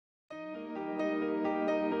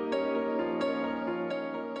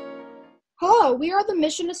Hello, we are the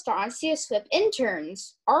Mission Estancia SWPPP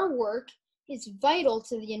interns. Our work is vital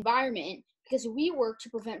to the environment because we work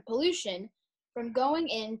to prevent pollution from going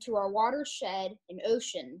into our watershed and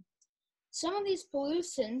ocean. Some of these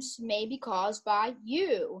pollutants may be caused by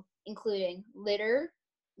you, including litter,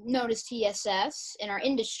 known as TSS in our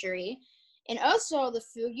industry, and also the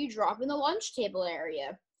food you drop in the lunch table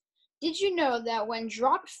area. Did you know that when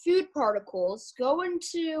dropped food particles go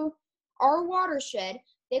into our watershed,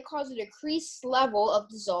 they cause a decreased level of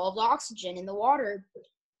dissolved oxygen in the water?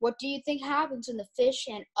 What do you think happens in the fish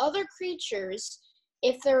and other creatures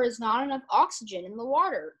if there is not enough oxygen in the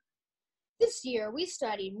water? This year, we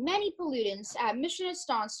studied many pollutants at Mission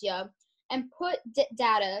Estancia and put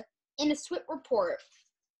data in a SWPPP report.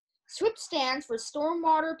 SWPPP stands for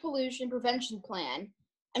Stormwater Pollution Prevention Plan.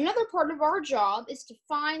 Another part of our job is to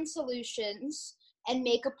find solutions and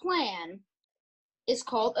make a plan. It's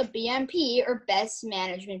called a BMP, or Best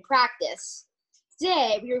Management Practice.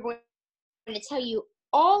 Today, we are going to tell you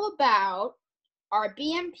all about our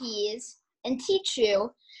BMPs and teach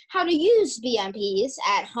you how to use BMPs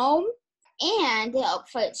at home and to help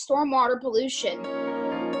fight stormwater pollution.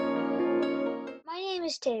 My name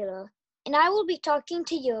is Taylor, and I will be talking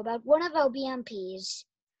to you about one of our BMPs.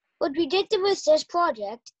 What we did with this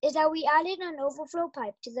project is that we added an overflow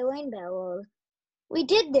pipe to the rain barrel. We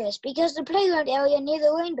did this because the playground area near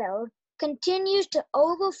the rain barrel continues to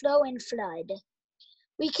overflow and flood.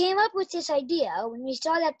 We came up with this idea when we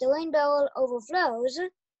saw that the rain barrel overflows,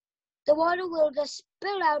 the water will just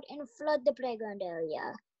spill out and flood the playground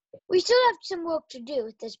area. We still have some work to do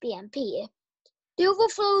with this BMP. The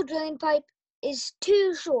overflow drain pipe is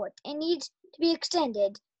too short and needs to be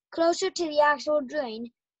extended closer to the actual drain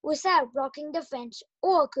without blocking the fence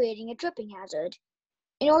or creating a tripping hazard.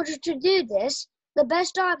 In order to do this, the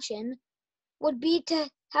best option would be to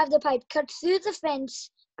have the pipe cut through the fence,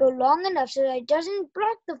 go long enough so that it doesn't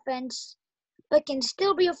block the fence, but can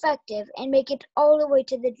still be effective and make it all the way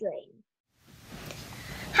to the drain.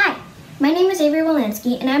 Hi, my name is Avery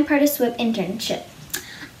Walensky, and I'm part of SWPPP internship.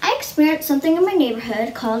 I experienced something in my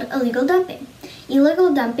neighborhood called illegal dumping.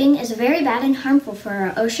 Illegal dumping is very bad and harmful for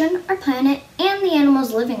our ocean, our planet, and the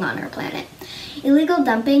animals living on our planet. Illegal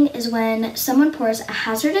dumping is when someone pours a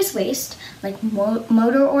hazardous waste like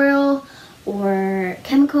motor oil or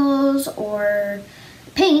chemicals or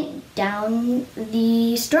paint down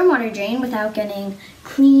the stormwater drain without getting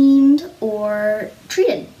cleaned or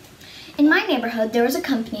treated. In my neighborhood, there was a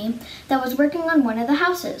company that was working on one of the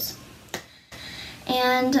houses.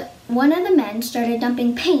 And one of the men started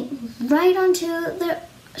dumping paint right onto the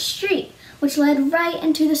street, which led right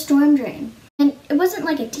into the storm drain. And it wasn't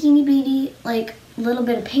like a teeny bitty, little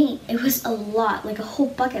bit of paint. It was a lot, like a whole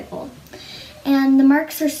bucket full. And the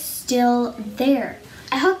marks are still there.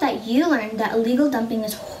 I hope that you learned that illegal dumping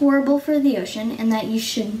is horrible for the ocean and that you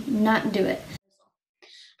should not do it.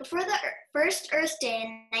 Before the first Earth Day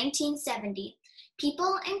in 1970,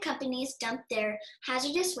 people and companies dumped their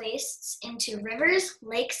hazardous wastes into rivers,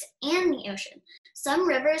 lakes, and the ocean. Some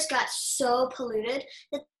rivers got so polluted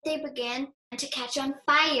that they began to catch on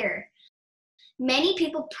fire. Many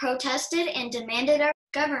people protested and demanded our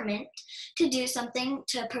government to do something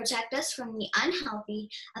to protect us from the unhealthy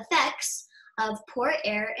effects of poor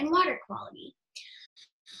air and water quality.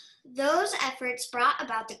 Those efforts brought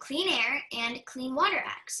about the Clean Air and Clean Water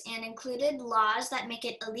Acts and included laws that make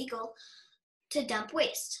it illegal to dump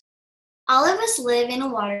waste. All of us live in a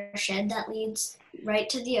watershed that leads right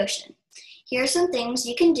to the ocean. Here are some things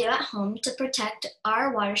you can do at home to protect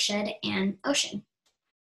our watershed and ocean.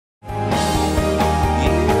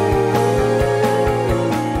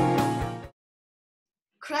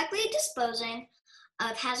 Correctly disposing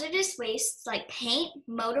of hazardous wastes like paint,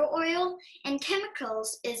 motor oil, and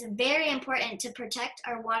chemicals is very important to protect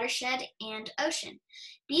our watershed and ocean.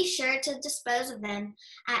 Be sure to dispose of them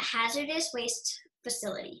at hazardous waste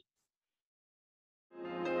facility.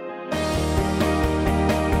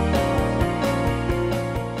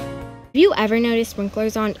 Have you ever noticed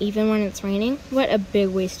sprinklers on even when it's raining? What a big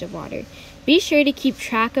waste of water. Be sure to keep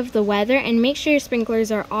track of the weather and make sure your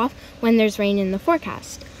sprinklers are off when there's rain in the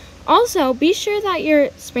forecast. Also, be sure that your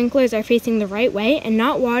sprinklers are facing the right way and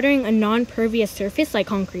not watering a non-pervious surface like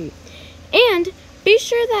concrete. And be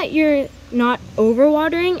sure that you're not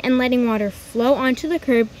overwatering and letting water flow onto the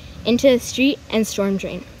curb, into the street, and storm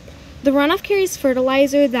drain. The runoff carries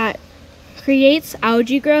fertilizer that creates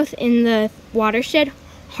algae growth in the watershed,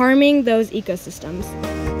 harming those ecosystems.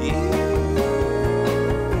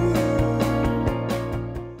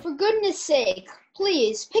 For goodness sake,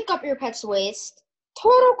 please pick up your pet's waste.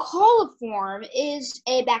 Total coliform is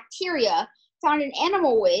a bacteria found in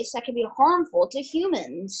animal waste that can be harmful to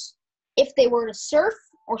humans. if they were to surf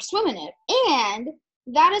or swim in it. And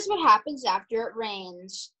that is what happens after it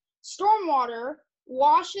rains. Stormwater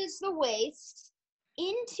washes the waste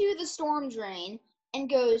into the storm drain and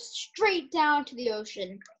goes straight down to the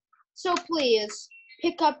ocean. So please,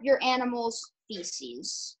 pick up your animals'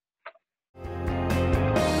 feces.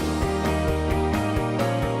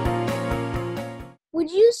 Would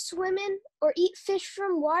you swim in or eat fish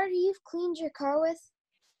from water you've cleaned your car with?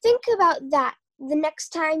 Think about that the next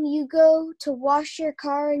time you go to wash your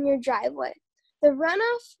car in your driveway. The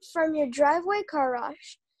runoff from your driveway car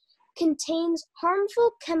wash contains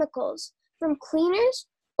harmful chemicals from cleaners,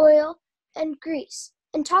 oil, and grease,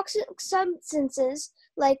 and toxic substances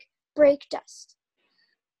like brake dust.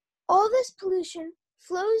 All this pollution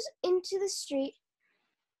flows into the street,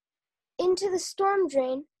 into the storm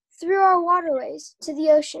drain, through our waterways to the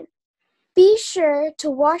ocean. Be sure to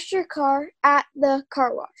wash your car at the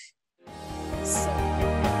car wash.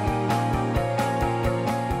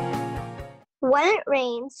 When it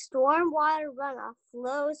rains, storm water runoff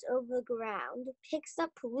flows over the ground, picks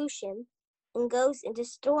up pollution, and goes into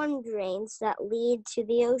storm drains that lead to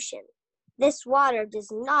the ocean. This water does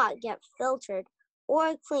not get filtered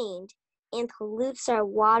or cleaned and pollutes our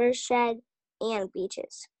watershed and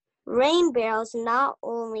beaches. Rain barrels not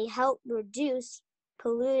only help reduce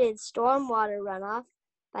polluted stormwater runoff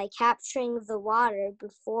by capturing the water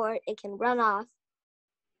before it can run off,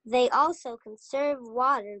 they also conserve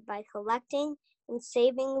water by collecting and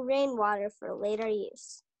saving rainwater for later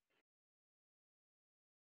use.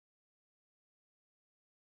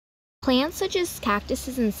 Plants such as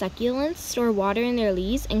cactuses and succulents store water in their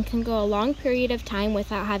leaves and can go a long period of time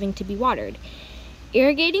without having to be watered.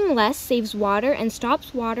 Irrigating less saves water and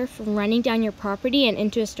stops water from running down your property and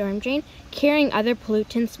into a storm drain, carrying other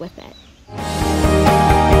pollutants with it.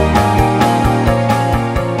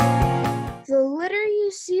 The litter you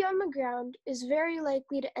see on the ground is very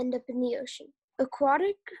likely to end up in the ocean.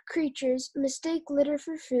 Aquatic creatures mistake litter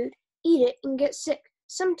for food, eat it, and get sick.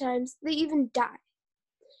 Sometimes they even die.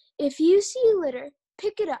 If you see litter,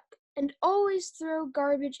 pick it up and always throw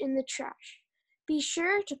garbage in the trash. Be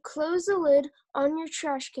sure to close the lid on your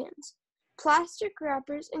trash cans. Plastic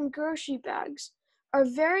wrappers and grocery bags are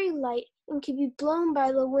very light and can be blown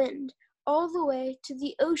by the wind all the way to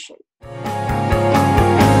the ocean.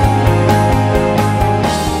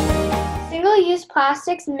 Single-use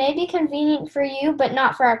plastics may be convenient for you, but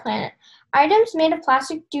not for our planet. Items made of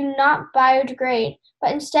plastic do not biodegrade,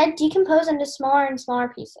 but instead decompose into smaller and smaller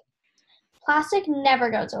pieces. Plastic never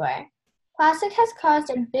goes away. Plastic has caused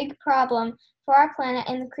a big problem for our planet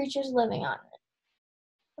and the creatures living on it.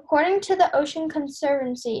 According to the Ocean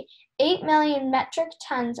Conservancy, 8 million metric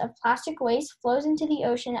tons of plastic waste flows into the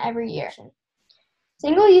ocean every year.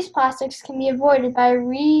 Single-use plastics can be avoided by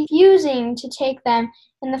refusing to take them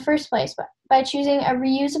in the first place, but by choosing a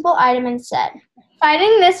reusable item instead.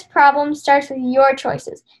 Fighting this problem starts with your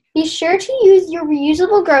choices. Be sure to use your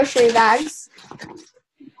reusable grocery bags,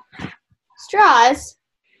 straws,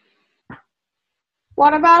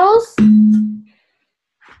 water bottles,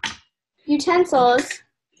 utensils,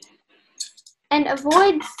 and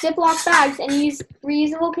avoid Ziploc bags and use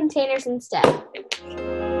reusable containers instead.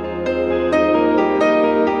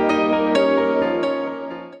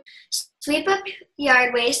 Sweep up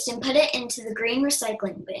yard waste and put it into the green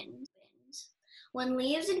recycling bins. When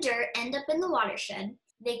leaves and dirt end up in the watershed,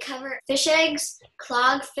 they cover fish eggs,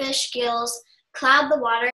 clog fish gills, cloud the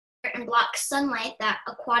water, and block sunlight that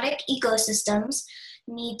aquatic ecosystems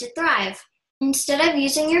need to thrive. Instead of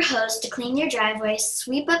using your hose to clean your driveway,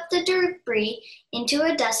 sweep up the debris into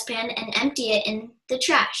a dustpan and empty it in the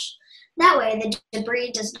trash. That way, the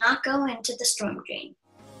debris does not go into the storm drain.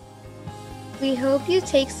 We hope you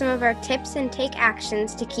take some of our tips and take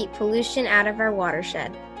actions to keep pollution out of our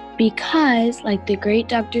watershed. Because, like the great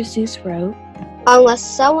Dr. Seuss wrote, unless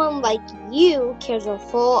someone like you cares a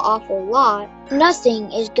whole awful lot, Nothing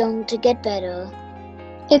is going to get better.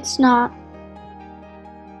 It's not.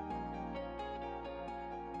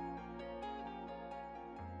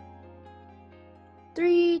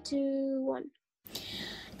 Three, two, one.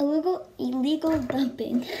 Illegal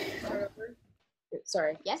dumping.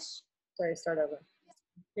 Sorry. Yes? Sorry, start over.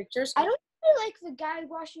 Pictures? I don't feel like the guy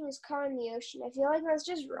washing his car in the ocean. I feel like that's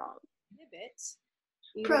just wrong.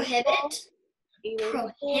 Prohibit. Illegal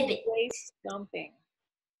Prohibit. waste dumping.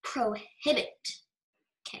 Prohibit.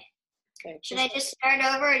 Okay. Should I just start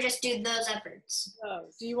over or just do those efforts? Oh,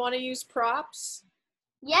 do you want to use props?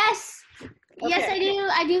 Yes. Yes, Okay. I do.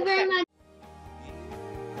 I do very much.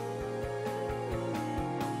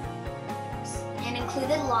 And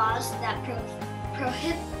included laws that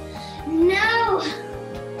prohibit. No!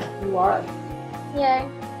 You are. Yay.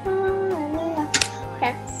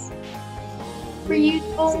 Okay.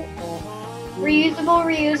 Reusable, reusable,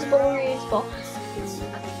 reusable, reusable.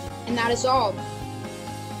 And that is all.